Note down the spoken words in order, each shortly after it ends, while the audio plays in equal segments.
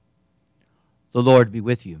The Lord be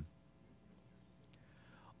with you.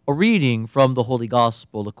 A reading from the Holy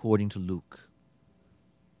Gospel according to Luke.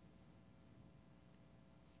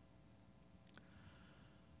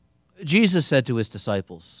 Jesus said to his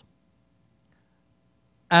disciples,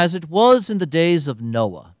 "As it was in the days of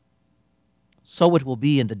Noah, so it will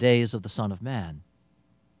be in the days of the Son of Man.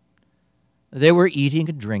 They were eating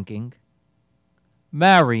and drinking,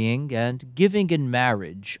 marrying and giving in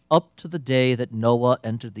marriage up to the day that Noah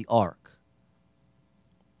entered the ark.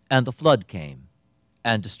 And the flood came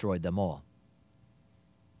and destroyed them all.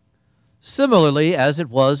 Similarly, as it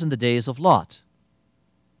was in the days of Lot,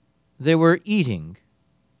 they were eating,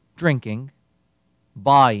 drinking,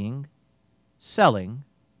 buying, selling,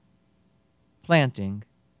 planting,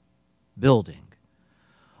 building.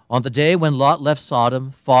 On the day when Lot left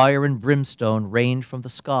Sodom, fire and brimstone rained from the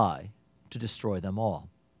sky to destroy them all.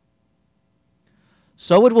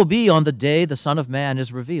 So it will be on the day the Son of Man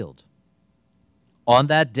is revealed. On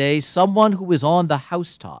that day, someone who is on the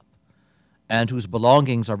housetop and whose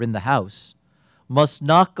belongings are in the house must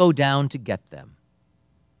not go down to get them.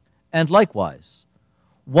 And likewise,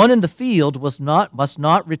 one in the field must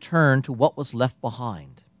not return to what was left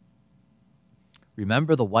behind.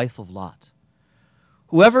 Remember the wife of Lot.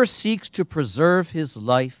 Whoever seeks to preserve his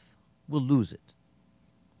life will lose it,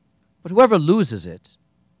 but whoever loses it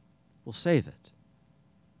will save it.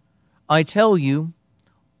 I tell you,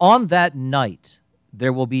 on that night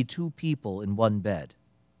there will be two people in one bed.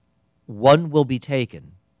 One will be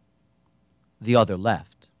taken, the other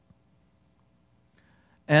left.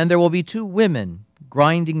 And there will be two women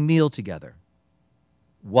grinding meal together.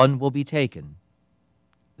 One will be taken,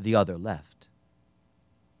 the other left."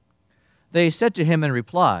 They said to him in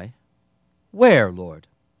reply, "Where, Lord?"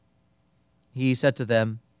 He said to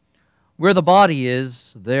them, "Where the body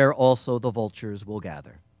is, there also the vultures will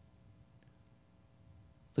gather."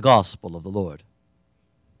 The Gospel of the Lord.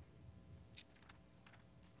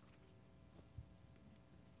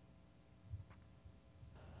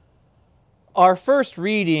 Our first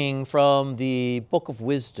reading from the Book of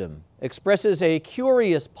Wisdom expresses a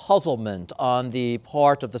curious puzzlement on the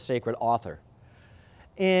part of the sacred author,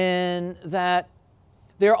 in that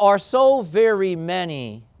there are so very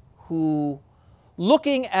many who,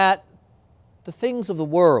 looking at the things of the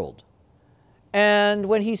world, and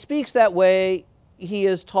when he speaks that way, he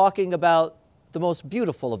is talking about the most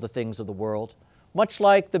beautiful of the things of the world, much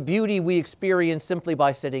like the beauty we experience simply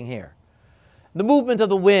by sitting here. The movement of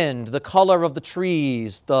the wind, the color of the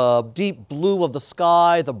trees, the deep blue of the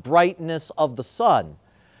sky, the brightness of the sun,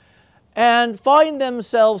 and find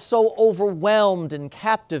themselves so overwhelmed and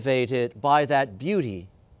captivated by that beauty,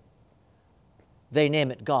 they name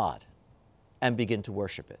it God and begin to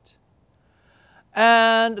worship it.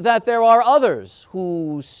 And that there are others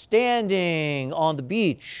who, standing on the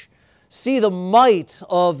beach, see the might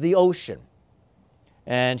of the ocean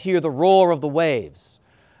and hear the roar of the waves.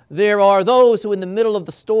 There are those who in the middle of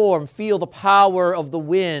the storm feel the power of the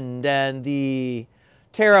wind and the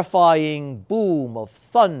terrifying boom of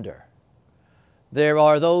thunder. There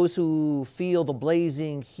are those who feel the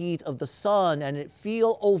blazing heat of the sun and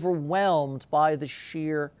feel overwhelmed by the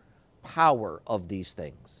sheer power of these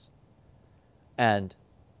things and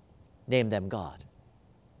name them God.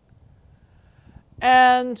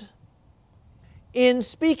 And in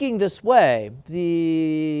speaking this way,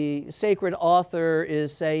 the sacred author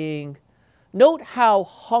is saying, note how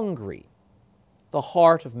hungry the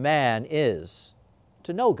heart of man is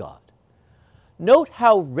to know God. Note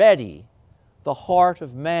how ready the heart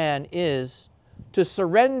of man is to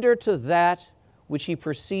surrender to that which he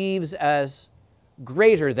perceives as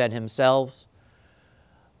greater than himself.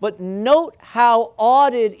 But note how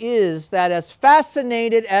odd it is that as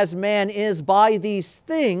fascinated as man is by these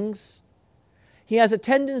things, he has a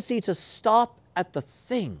tendency to stop at the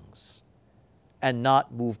things and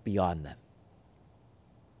not move beyond them.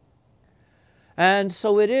 And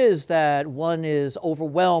so it is that one is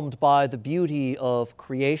overwhelmed by the beauty of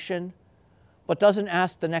creation, but doesn't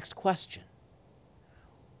ask the next question.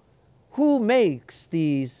 Who makes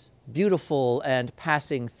these beautiful and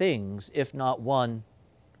passing things, if not one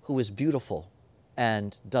who is beautiful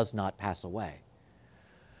and does not pass away?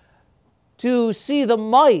 To see the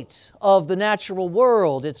might of the natural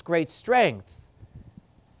world, its great strength,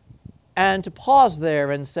 and to pause there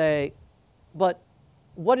and say, but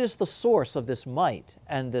what is the source of this might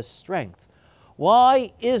and this strength?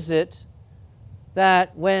 Why is it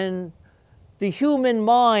that when the human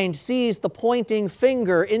mind sees the pointing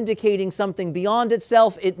finger indicating something beyond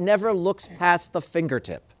itself, it never looks past the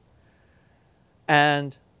fingertip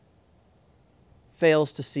and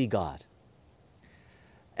fails to see God?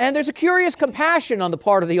 And there's a curious compassion on the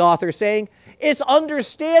part of the author saying, it's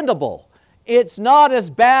understandable. It's not as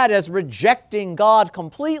bad as rejecting God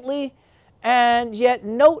completely, and yet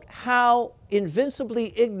note how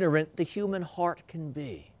invincibly ignorant the human heart can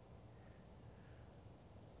be.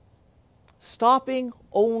 Stopping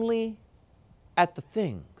only at the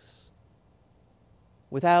things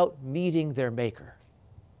without meeting their maker.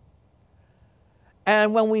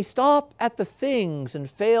 And when we stop at the things and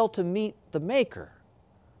fail to meet the maker,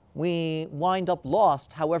 we wind up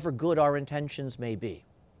lost, however good our intentions may be.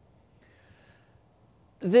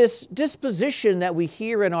 This disposition that we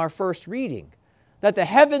hear in our first reading, that the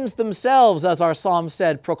heavens themselves, as our psalm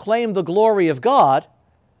said, proclaim the glory of God,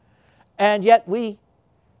 and yet we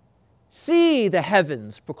see the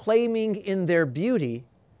heavens proclaiming in their beauty,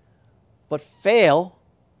 but fail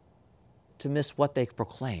to miss what they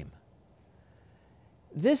proclaim.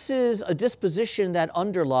 This is a disposition that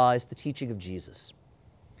underlies the teaching of Jesus.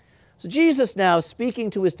 So Jesus now, speaking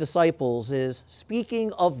to his disciples, is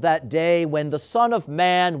speaking of that day when the Son of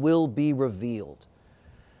Man will be revealed.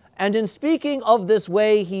 And in speaking of this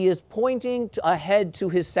way, he is pointing ahead to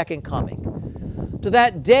his second coming, to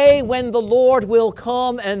that day when the Lord will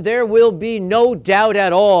come and there will be no doubt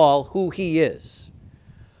at all who he is.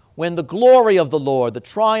 When the glory of the Lord, the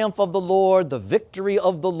triumph of the Lord, the victory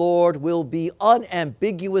of the Lord will be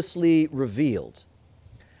unambiguously revealed.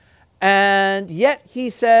 And yet he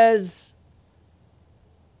says,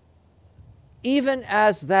 even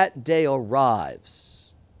as that day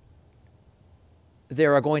arrives,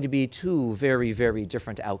 there are going to be two very, very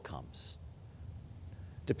different outcomes,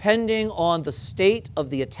 depending on the state of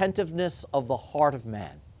the attentiveness of the heart of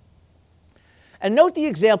man. And note the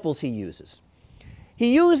examples he uses.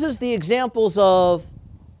 He uses the examples of,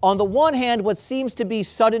 on the one hand, what seems to be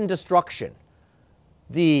sudden destruction,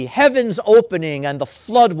 the heavens opening and the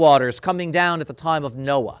floodwaters coming down at the time of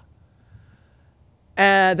Noah,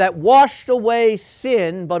 and that washed away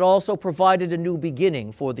sin, but also provided a new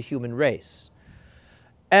beginning for the human race.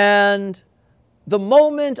 And the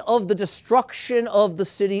moment of the destruction of the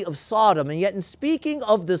city of Sodom. And yet in speaking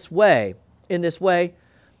of in this way,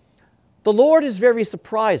 the Lord is very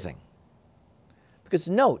surprising. Because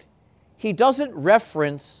note, he doesn't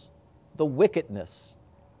reference the wickedness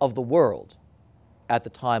of the world at the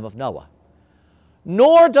time of Noah,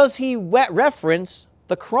 nor does he reference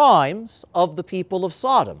the crimes of the people of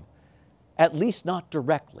Sodom, at least not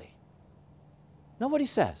directly. Know what he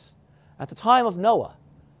says? At the time of Noah,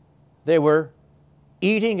 they were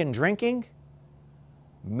eating and drinking,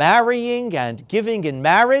 marrying and giving in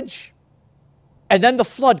marriage, and then the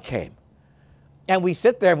flood came. And we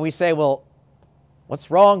sit there and we say, well, what's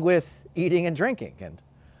wrong with eating and drinking? And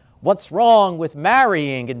what's wrong with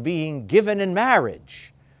marrying and being given in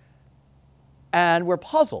marriage? And we're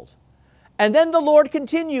puzzled. And then the Lord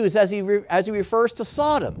continues as he refers to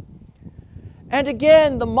Sodom. And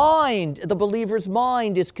again, the believer's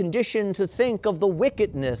mind is conditioned to think of the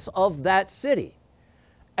wickedness of that city.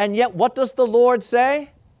 And yet, what does the Lord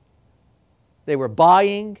say? They were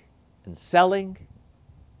buying and selling,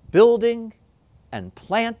 building and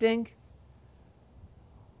planting.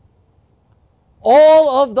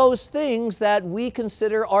 All of those things that we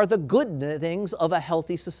consider are the good things of a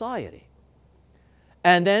healthy society.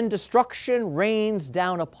 And then destruction rains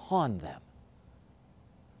down upon them.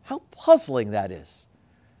 How puzzling that is.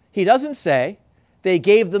 He doesn't say they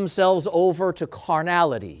gave themselves over to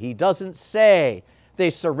carnality. He doesn't say they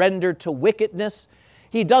surrendered to wickedness.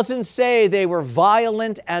 He doesn't say they were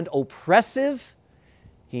violent and oppressive.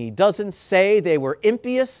 He doesn't say they were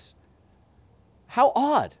impious. How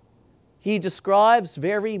odd. He describes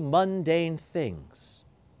very mundane things.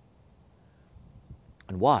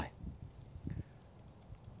 And why?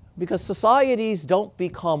 Because societies don't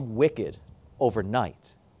become wicked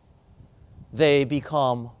overnight. They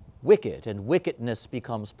become wicked, and wickedness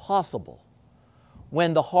becomes possible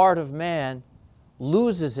when the heart of man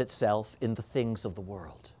loses itself in the things of the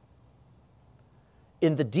world,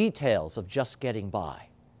 in the details of just getting by.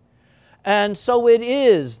 And so it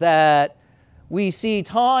is that we see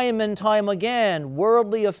time and time again,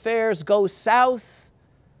 worldly affairs go south,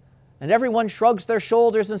 and everyone shrugs their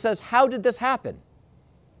shoulders and says, how did this happen?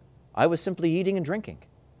 I was simply eating and drinking,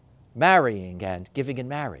 marrying and giving in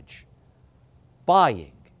marriage,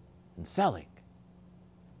 buying and selling,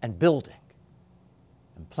 and building,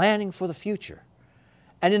 and planning for the future.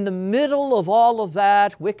 And in the middle of all of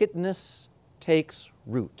that, wickedness takes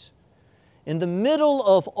root. In the middle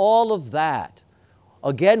of all of that,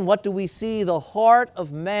 again, what do we see? The heart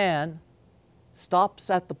of man stops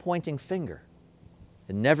at the pointing finger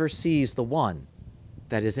and never sees the one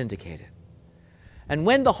that is indicated. And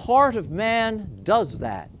when the heart of man does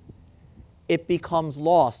that, it becomes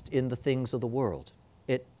lost in the things of the world.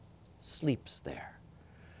 It sleeps there.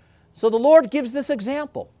 So the Lord gives this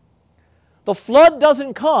example. The flood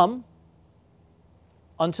doesn't come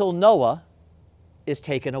until Noah is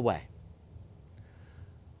taken away.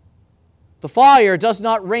 The fire does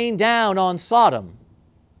not rain down on Sodom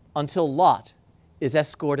until Lot is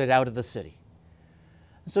escorted out of the city.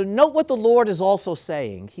 So note what the Lord is also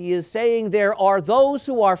saying. He is saying there are those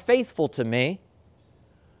who are faithful to me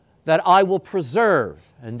that I will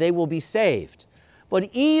preserve, and they will be saved. But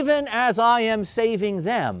even as I am saving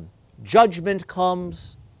them, judgment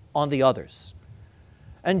comes on the others.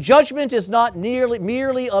 And judgment is not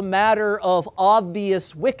merely a matter of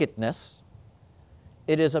obvious wickedness.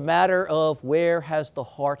 It is a matter of where has the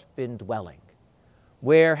heart been dwelling?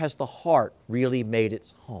 Where has the heart really made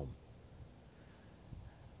its home?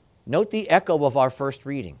 Note the echo of our first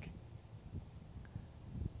reading.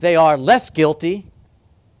 They are less guilty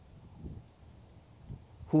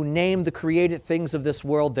who name the created things of this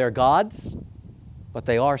world their gods, but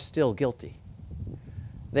they are still guilty.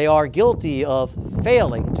 They are guilty of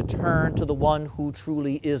failing to turn to the one who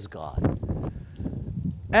truly is God.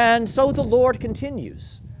 And so the Lord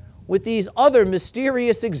continues with these other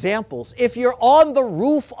mysterious examples. If you're on the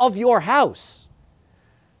roof of your house,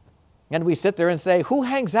 and we sit there and say, who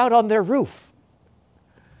hangs out on their roof?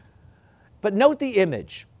 But note the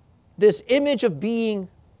image, this image of being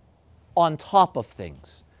on top of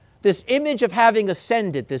things, this image of having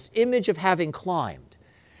ascended, this image of having climbed.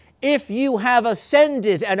 If you have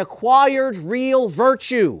ascended and acquired real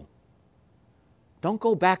virtue, don't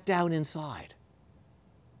go back down inside.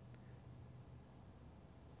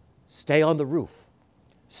 Stay on the roof.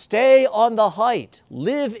 Stay on the height.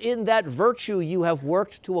 Live in that virtue you have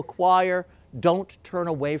worked to acquire. Don't turn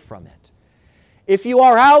away from it. If you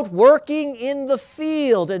are out working in the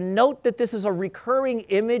field, and note that this is a recurring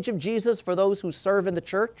image of Jesus for those who serve in the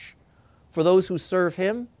church, for those who serve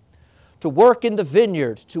him, to work in the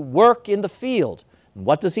vineyard, to work in the field. And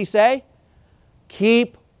what does he say?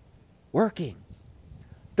 Keep working.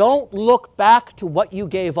 Don't look back to what you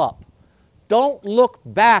gave up. Don't look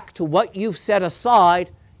back to what you've set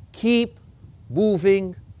aside. Keep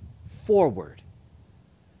moving forward.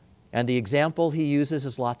 And the example he uses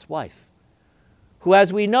is Lot's wife, who,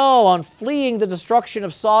 as we know, on fleeing the destruction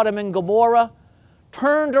of Sodom and Gomorrah,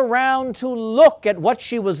 turned around to look at what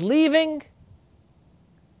she was leaving,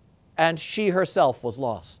 and she herself was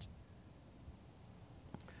lost.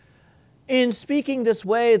 In speaking this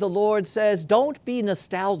way, the Lord says, don't be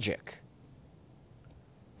nostalgic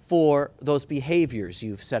for those behaviors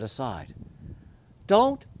you've set aside.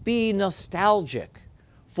 Don't be nostalgic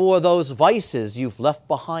for those vices you've left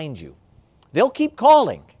behind you. They'll keep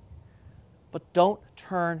calling, but don't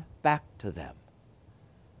turn back to them,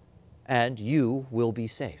 and you will be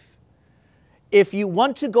safe. If you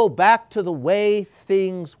want to go back to the way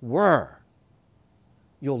things were,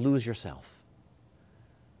 you'll lose yourself.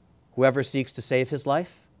 Whoever seeks to save his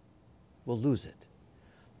life will lose it.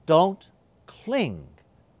 Don't cling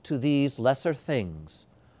to these lesser things.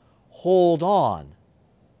 Hold on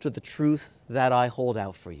to the truth that I hold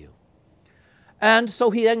out for you. And so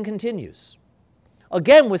he then continues,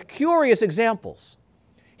 again with curious examples.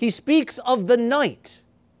 He speaks of the night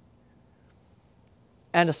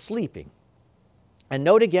and a sleeping. And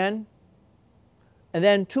note again, and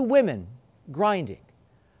then two women grinding.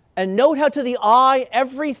 And note how to the eye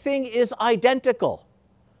everything is identical.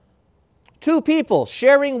 Two people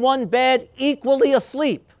sharing one bed, equally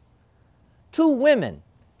asleep. Two women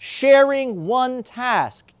sharing one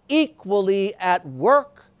task, equally at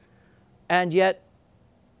work, and yet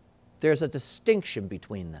there's a distinction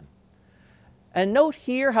between them. And note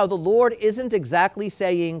here how the Lord isn't exactly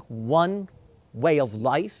saying one way of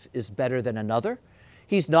life is better than another.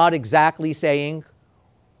 He's not exactly saying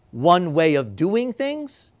one way of doing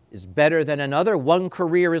things is better than another. One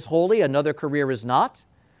career is holy, another career is not.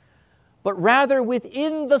 But rather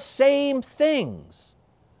within the same things,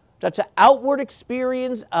 that to outward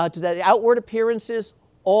experience, to the outward appearances,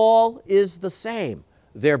 all is the same.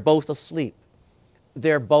 They're both asleep.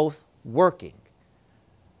 They're both working.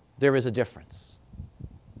 There is a difference.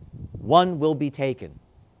 One will be taken.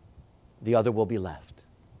 The other will be left.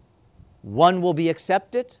 One will be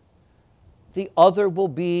accepted. The other will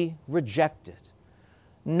be rejected.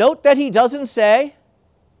 Note that he doesn't say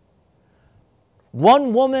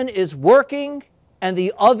one woman is working and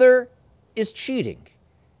the other is cheating.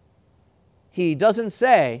 He doesn't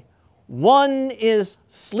say one is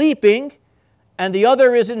sleeping and the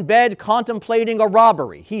other is in bed contemplating a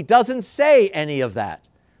robbery. He doesn't say any of that.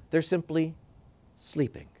 They're simply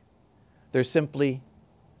sleeping. They're simply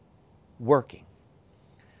working.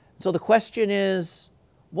 So the question is,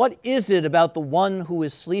 what is it about the one who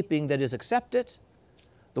is sleeping that is accepted,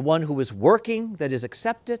 the one who is working that is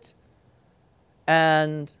accepted,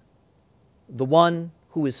 and the one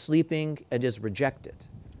who is sleeping and is rejected,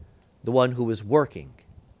 the one who is working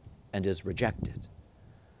and is rejected?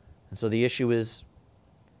 And so the issue is,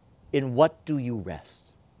 in what do you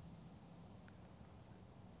rest?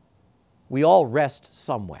 We all rest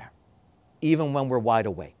somewhere, even when we're wide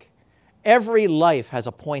awake. Every life has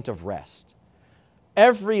a point of rest.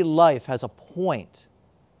 Every life has a point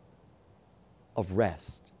of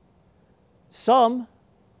rest. Some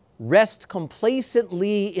rest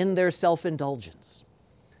complacently in their self-indulgence.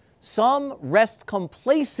 Some rest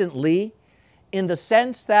complacently in the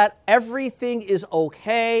sense that everything is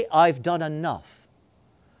okay, I've done enough.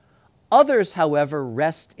 Others, however,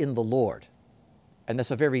 rest in the Lord, and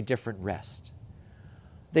that's a very different rest.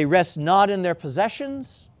 They rest not in their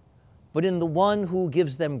possessions, but in the one who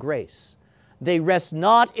gives them grace. They rest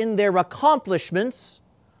not in their accomplishments,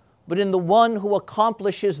 but in the one who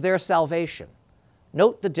accomplishes their salvation.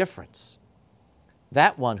 Note the difference.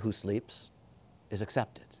 That one who sleeps is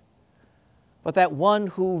accepted. But that one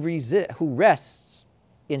who rests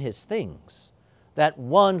in his things, that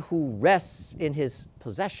one who rests in his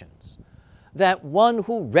possessions, that one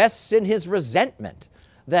who rests in his resentment,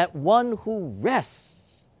 that one who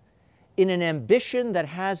rests in an ambition that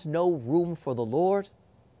has no room for the Lord,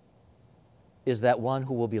 is that one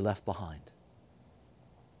who will be left behind.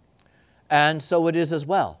 And so it is as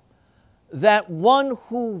well. That one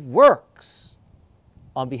who works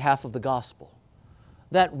on behalf of the gospel,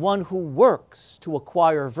 that one who works to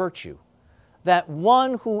acquire virtue, that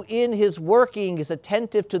one who in his working is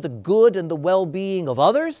attentive to the good and the well-being of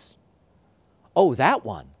others, oh, that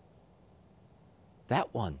one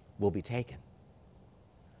will be taken.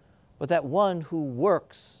 But that one who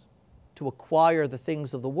works to acquire the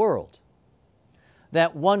things of the world,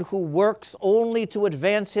 that one who works only to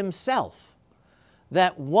advance himself,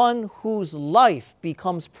 that one whose life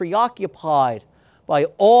becomes preoccupied by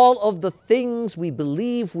all of the things we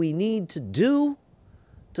believe we need to do,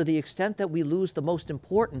 to the extent that we lose the most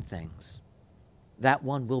important things, that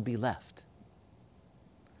one will be left.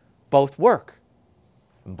 Both work,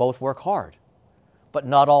 and both work hard, but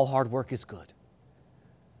not all hard work is good.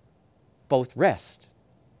 Both rest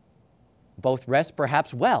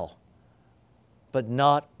perhaps well, but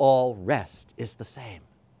not all rest is the same.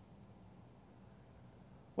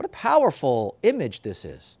 What a powerful image this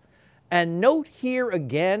is. And note here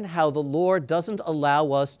again how the Lord doesn't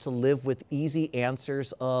allow us to live with easy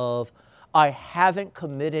answers of, I haven't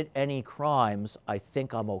committed any crimes, I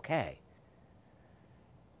think I'm okay.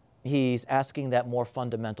 He's asking that more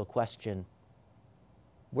fundamental question,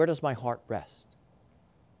 where does my heart rest?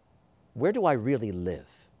 Where do I really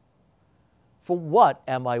live? For what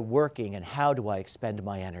am I working and how do I expend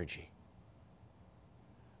my energy?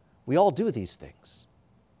 We all do these things,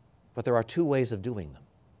 but there are two ways of doing them.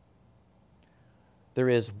 There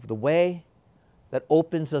is the way that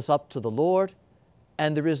opens us up to the Lord,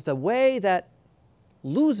 and there is the way that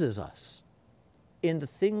loses us in the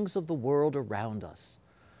things of the world around us.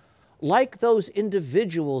 Like those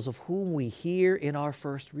individuals of whom we hear in our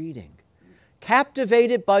first reading.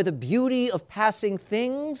 Captivated by the beauty of passing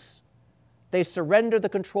things, they surrender the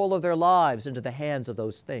control of their lives into the hands of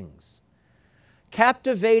those things.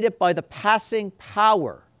 Captivated by the passing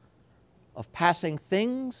power of passing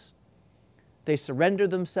things, they surrender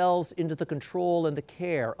themselves into the control and the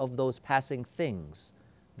care of those passing things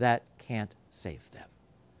that can't save them.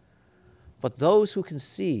 But those who can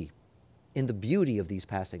see in the beauty of these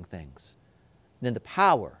passing things, and in the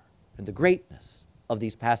power and the greatness of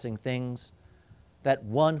these passing things, that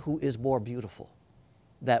one who is more beautiful,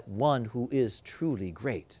 that one who is truly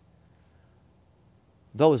great,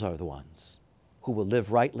 those are the ones who will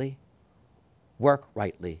live rightly, work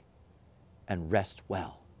rightly, and rest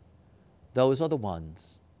well. Those are the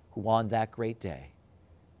ones who on that great day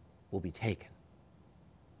will be taken.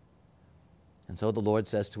 And so the Lord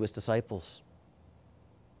says to his disciples,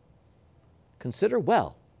 consider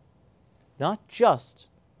well, not just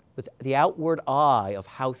with the outward eye of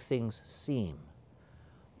how things seem,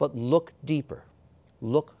 but look deeper,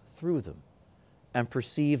 look through them, and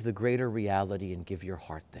perceive the greater reality and give your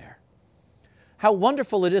heart there. How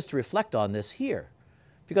wonderful it is to reflect on this here,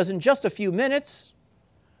 because in just a few minutes,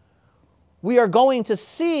 we are going to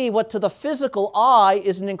see what to the physical eye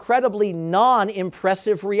is an incredibly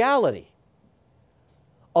non-impressive reality.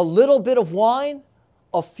 A little bit of wine,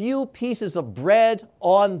 a few pieces of bread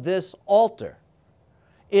on this altar.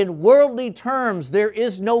 In worldly terms, there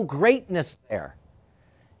is no greatness there.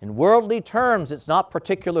 In worldly terms, it's not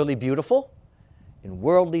particularly beautiful. In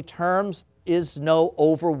worldly terms, is no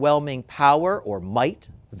overwhelming power or might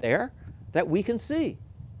there that we can see.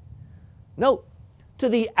 Note, to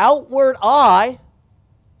the outward eye,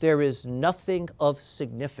 there is nothing of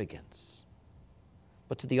significance.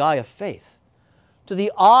 But to the eye of faith, to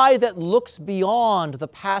the eye that looks beyond the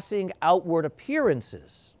passing outward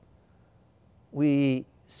appearances, we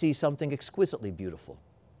see something exquisitely beautiful.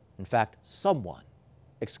 In fact, someone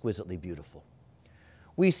exquisitely beautiful.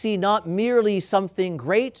 We see not merely something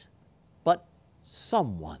great, but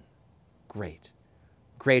someone great,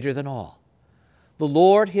 greater than all. The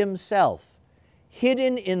Lord himself,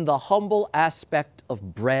 hidden in the humble aspect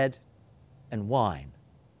of bread and wine,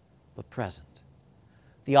 but present.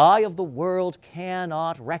 The eye of the world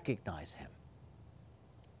cannot recognize him.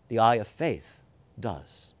 The eye of faith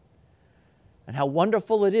does. And how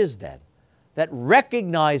wonderful it is then that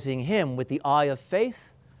recognizing him with the eye of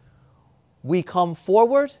faith, we come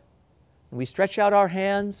forward and we stretch out our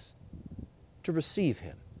hands to receive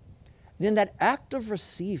him. And in that act of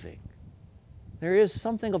receiving, there is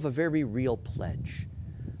something of a very real pledge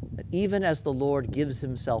that even as the Lord gives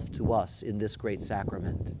himself to us in this great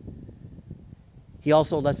sacrament, he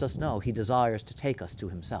also lets us know he desires to take us to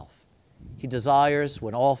himself. He desires,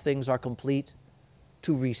 when all things are complete,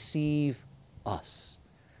 to receive us.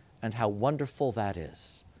 And how wonderful that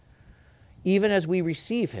is. Even as we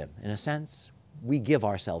receive him, in a sense, we give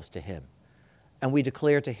ourselves to him. And we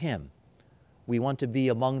declare to him, we want to be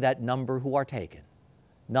among that number who are taken,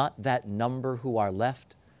 not that number who are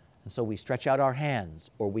left. And so we stretch out our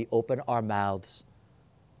hands or we open our mouths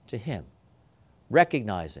to him,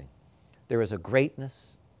 recognizing there is a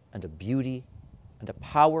greatness and a beauty and a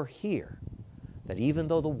power here that even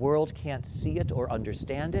though the world can't see it or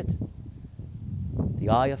understand it, the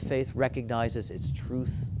eye of faith recognizes its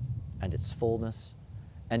truth and its fullness,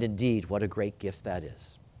 and indeed, what a great gift that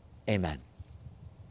is. Amen.